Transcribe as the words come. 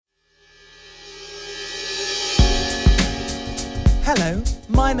Hello,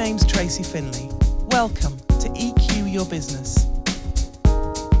 my name's Tracy Finley. Welcome to EQ Your Business.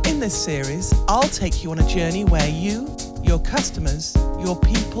 In this series, I'll take you on a journey where you, your customers, your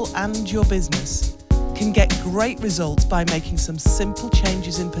people and your business can get great results by making some simple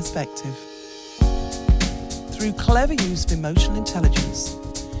changes in perspective. Through clever use of emotional intelligence,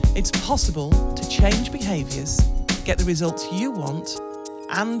 it's possible to change behaviours, get the results you want,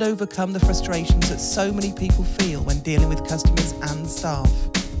 and overcome the frustrations that so many people feel when dealing with customers and staff.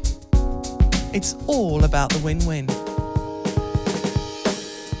 It's all about the win-win.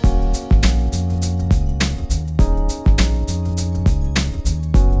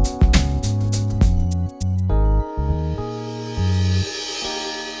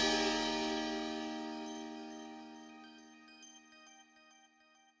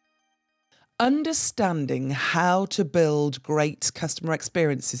 Understanding how to build great customer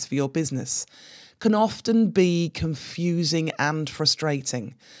experiences for your business can often be confusing and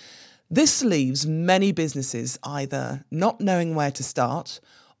frustrating. This leaves many businesses either not knowing where to start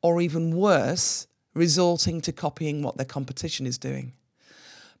or even worse, resorting to copying what their competition is doing.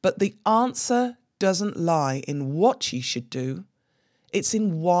 But the answer doesn't lie in what you should do, it's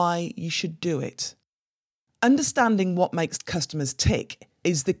in why you should do it. Understanding what makes customers tick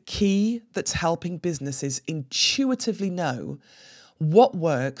is the key that's helping businesses intuitively know what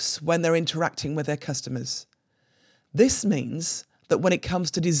works when they're interacting with their customers. This means that when it comes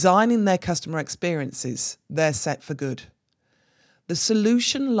to designing their customer experiences, they're set for good. The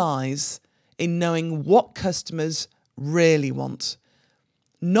solution lies in knowing what customers really want,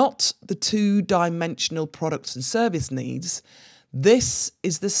 not the two-dimensional products and service needs. This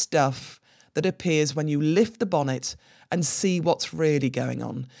is the stuff that appears when you lift the bonnet and see what's really going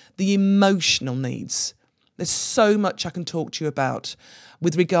on, the emotional needs. There's so much I can talk to you about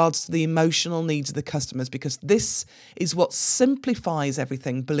with regards to the emotional needs of the customers, because this is what simplifies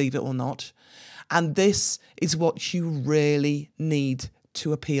everything, believe it or not, and this is what you really need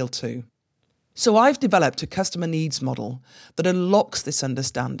to appeal to. So I've developed a customer needs model that unlocks this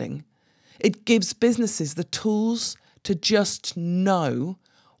understanding. It gives businesses the tools to just know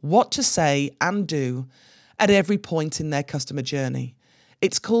what to say and do at every point in their customer journey.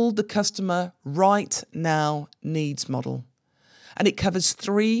 It's called the Customer Right Now Needs Model, and it covers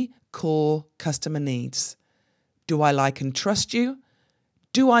 3 core customer needs. Do I like and trust you?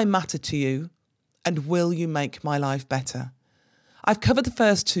 Do I matter to you? And will you make my life better? I've covered the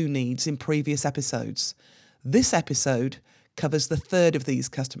first 2 needs in previous episodes. This episode covers the third of these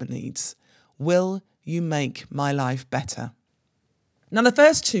customer needs. Will you make my life better? Now, the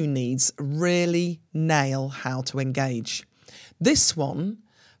first 2 needs really nail how to engage. This one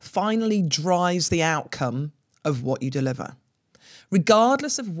finally drives the outcome of what you deliver.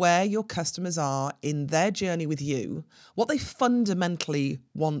 Regardless of where your customers are in their journey with you, what they fundamentally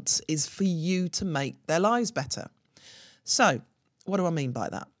want is for you to make their lives better. So, what do I mean by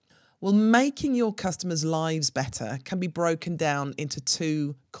that? Well, making your customers' lives better can be broken down into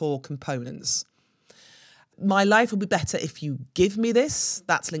 2 core components. My life will be better if you give me this,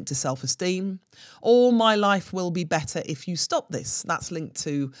 that's linked to self-esteem, or my life will be better if you stop this, that's linked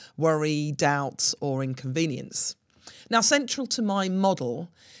to worry, doubt, or inconvenience. Now, central to my model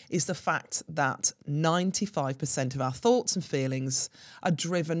is the fact that 95% of our thoughts and feelings are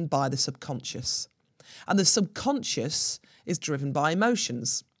driven by the subconscious, and the subconscious is driven by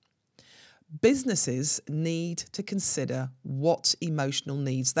emotions. Businesses need to consider what emotional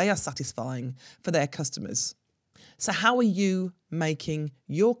needs they are satisfying for their customers. So how are you making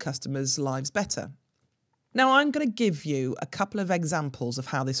your customers' lives better? Now, I'm going to give you a couple of examples of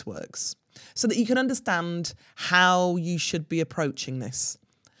how this works so that you can understand how you should be approaching this.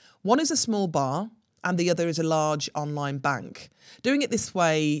 One is a small bar and the other is a large online bank. Doing it this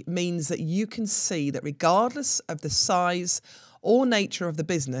way means that you can see that regardless of the size or nature of the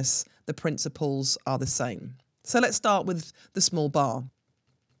business, the principles are the same. So let's start with the small bar.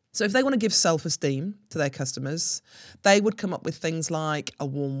 So if they want to give self-esteem to their customers, they would come up with things like a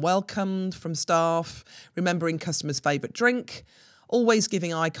warm welcome from staff, remembering customers' favourite drink, always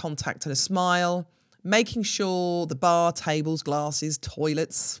giving eye contact and a smile, making sure the bar, tables, glasses,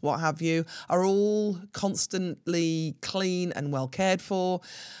 toilets, what have you, are all constantly clean and well cared for,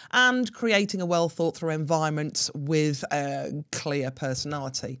 and creating a well thought through environment with a clear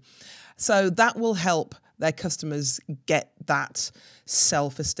personality. So that will help their customers get that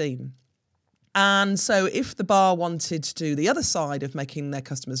self-esteem. And so if the bar wanted to do the other side of making their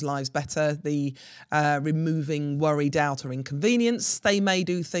customers' lives better, the removing worry, doubt or inconvenience, they may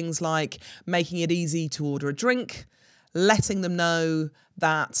do things like making it easy to order a drink, letting them know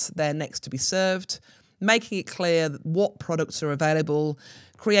that they're next to be served, making it clear what products are available,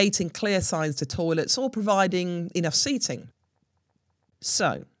 creating clear signs to toilets, or providing enough seating.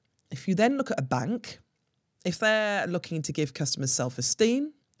 So, if you then look at a bank, if they're looking to give customers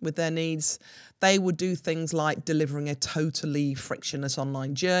self-esteem with their needs, they would do things like delivering a totally frictionless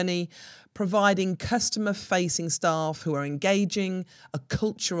online journey, providing customer-facing staff who are engaging, a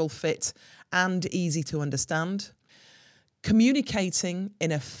cultural fit, and easy to understand, communicating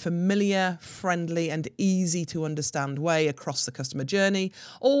in a familiar, friendly, and easy to understand way across the customer journey,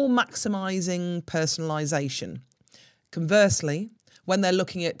 or maximising personalisation. Conversely, when they're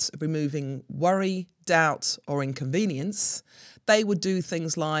looking at removing worry, doubt, or inconvenience, they would do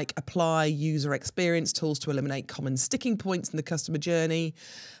things like apply user experience tools to eliminate common sticking points in the customer journey.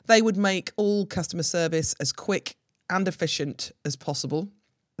 They would make all customer service as quick and efficient as possible.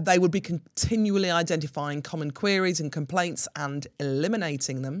 They would be continually identifying common queries and complaints and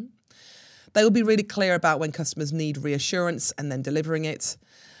eliminating them. They would be really clear about when customers need reassurance and then delivering it.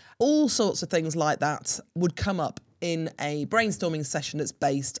 All sorts of things like that would come up in a brainstorming session that's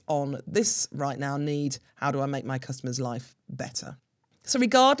based on this right now need. How do I make my customer's life better? So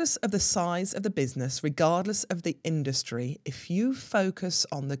regardless of the size of the business, regardless of the industry, if you focus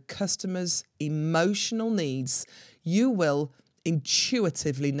on the customer's emotional needs, you will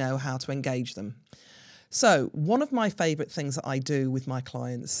intuitively know how to engage them. So one of my favourite things that I do with my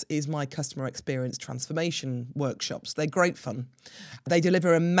clients is my customer experience transformation workshops. They're great fun. They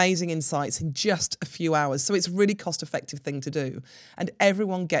deliver amazing insights in just a few hours. So it's a really cost-effective thing to do. And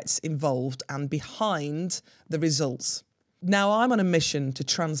everyone gets involved and behind the results. Now I'm on a mission to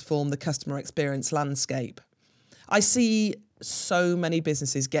transform the customer experience landscape. I see so many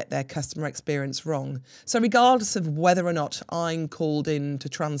businesses get their customer experience wrong. So regardless of whether or not I'm called in to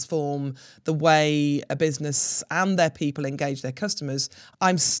transform the way a business and their people engage their customers,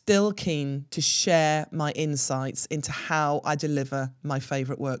 I'm still keen to share my insights into how I deliver my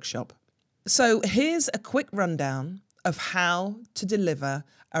favourite workshop. So here's a quick rundown of how to deliver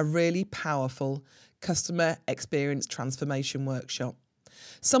a really powerful customer experience transformation workshop.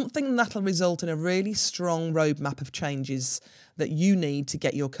 Something that'll result in a really strong roadmap of changes that you need to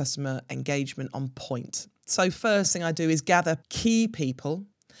get your customer engagement on point. So first thing I do is gather key people.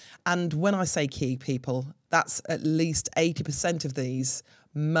 And when I say key people, that's at least 80% of these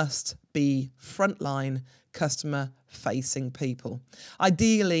must be frontline customer facing people.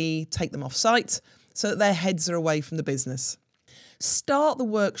 Ideally, take them off site so that their heads are away from the business. Start the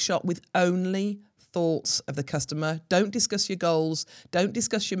workshop with only thoughts of the customer. Don't discuss your goals. Don't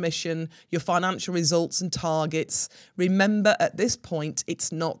discuss your mission, your financial results and targets. Remember, at this point, it's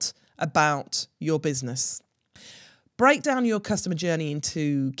not about your business. Break down your customer journey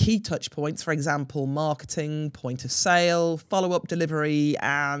into key touch points, for example, marketing, point of sale, follow-up delivery,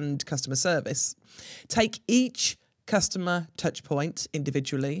 and customer service. Take each customer touch point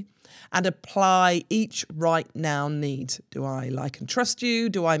individually and apply each right now need. Do I like and trust you?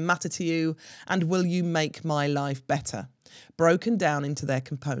 Do I matter to you? And will you make my life better? Broken down into their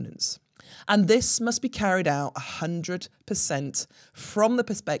components. And this must be carried out 100% from the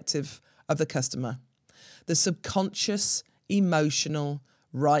perspective of the customer. The subconscious, emotional,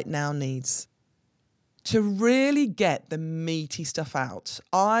 right now needs. To really get the meaty stuff out,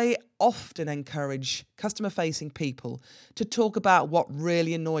 I often encourage customer-facing people to talk about what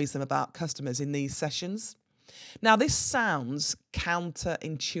really annoys them about customers in these sessions. Now, this sounds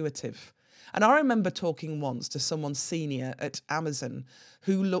counterintuitive. And I remember talking once to someone senior at Amazon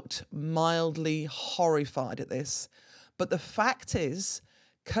who looked mildly horrified at this. But the fact is,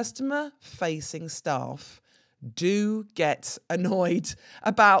 customer-facing staff do get annoyed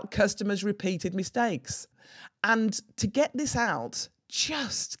about customers' repeated mistakes. And to get this out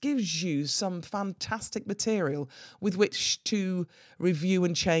just gives you some fantastic material with which to review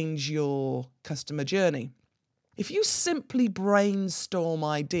and change your customer journey. If you simply brainstorm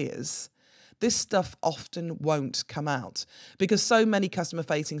ideas, this stuff often won't come out because so many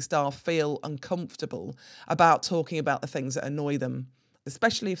customer-facing staff feel uncomfortable about talking about the things that annoy them.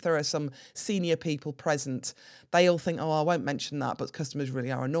 Especially if there are some senior people present, they all think, oh, I won't mention that, but customers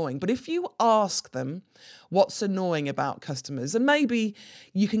really are annoying. But if you ask them what's annoying about customers, and maybe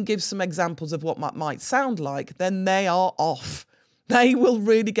you can give some examples of what might sound like, then they are off. They will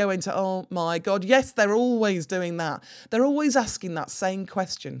really go into, oh my God, yes, they're always doing that. They're always asking that same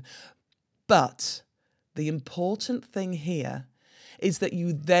question. But the important thing here is that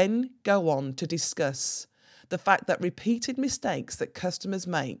you then go on to discuss the fact that repeated mistakes that customers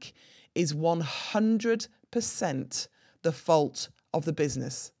make is 100% the fault of the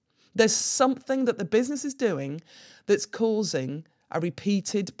business. There's something that the business is doing that's causing a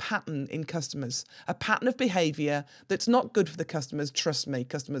repeated pattern in customers, a pattern of behaviour that's not good for the customers. Trust me,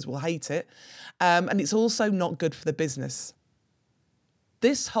 customers will hate it. And it's also not good for the business.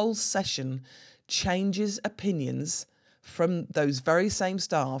 This whole session changes opinions from those very same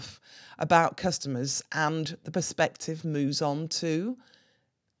staff about customers, and the perspective moves on to,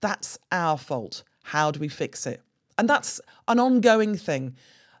 that's our fault. How do we fix it? And that's an ongoing thing.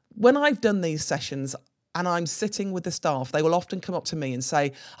 When I've done these sessions and I'm sitting with the staff, they will often come up to me and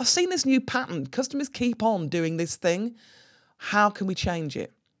say, I've seen this new pattern. Customers keep on doing this thing. How can we change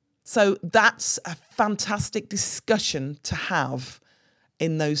it? So that's a fantastic discussion to have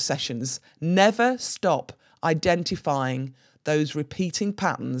in those sessions. Never stop identifying those repeating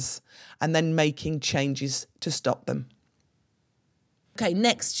patterns and then making changes to stop them. Okay,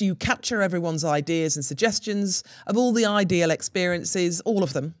 next you capture everyone's ideas and suggestions of all the ideal experiences, all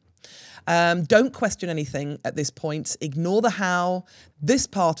of them. Don't question anything at this point. Ignore the how. This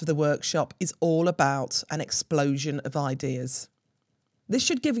part of the workshop is all about an explosion of ideas. This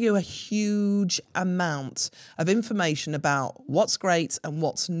should give you a huge amount of information about what's great and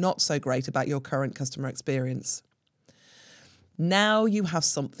what's not so great about your current customer experience. Now you have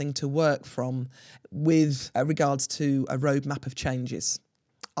something to work from with regards to a roadmap of changes.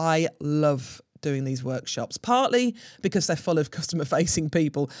 I love doing these workshops, partly because they're full of customer-facing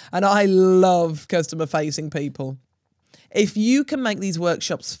people, and I love customer-facing people. If you can make these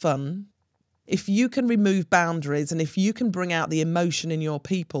workshops fun, if you can remove boundaries, and if you can bring out the emotion in your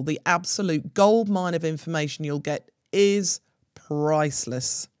people, the absolute goldmine of information you'll get is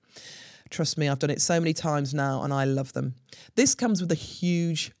priceless. Trust me, I've done it so many times now and I love them. This comes with a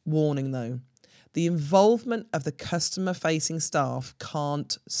huge warning though. The involvement of the customer-facing staff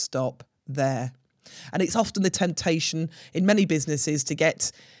can't stop there. And it's often the temptation in many businesses to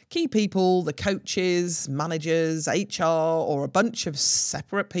get key people, the coaches, managers, HR, or a bunch of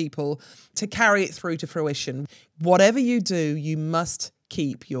separate people to carry it through to fruition. Whatever you do, you must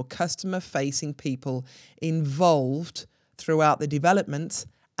keep your customer-facing people involved throughout the development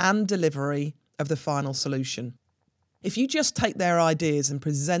and delivery of the final solution. If you just take their ideas and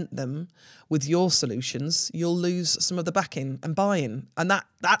present them with your solutions, you'll lose some of the backing and buy-in. And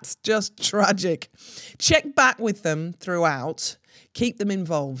that's just tragic. Check back with them throughout. Keep them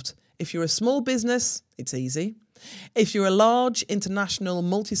involved. If you're a small business, it's easy. If you're a large international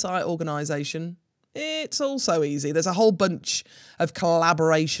multi-site organisation, it's also easy. There's a whole bunch of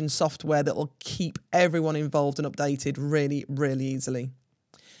collaboration software that will keep everyone involved and updated really, really easily.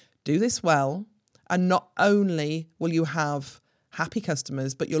 Do this well. And not only will you have happy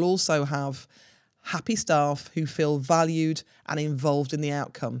customers, but you'll also have happy staff who feel valued and involved in the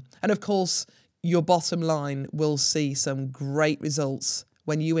outcome. And of course, your bottom line will see some great results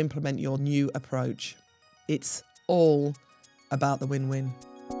when you implement your new approach. It's all about the win-win.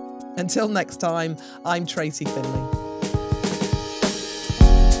 Until next time, I'm Tracy Finley.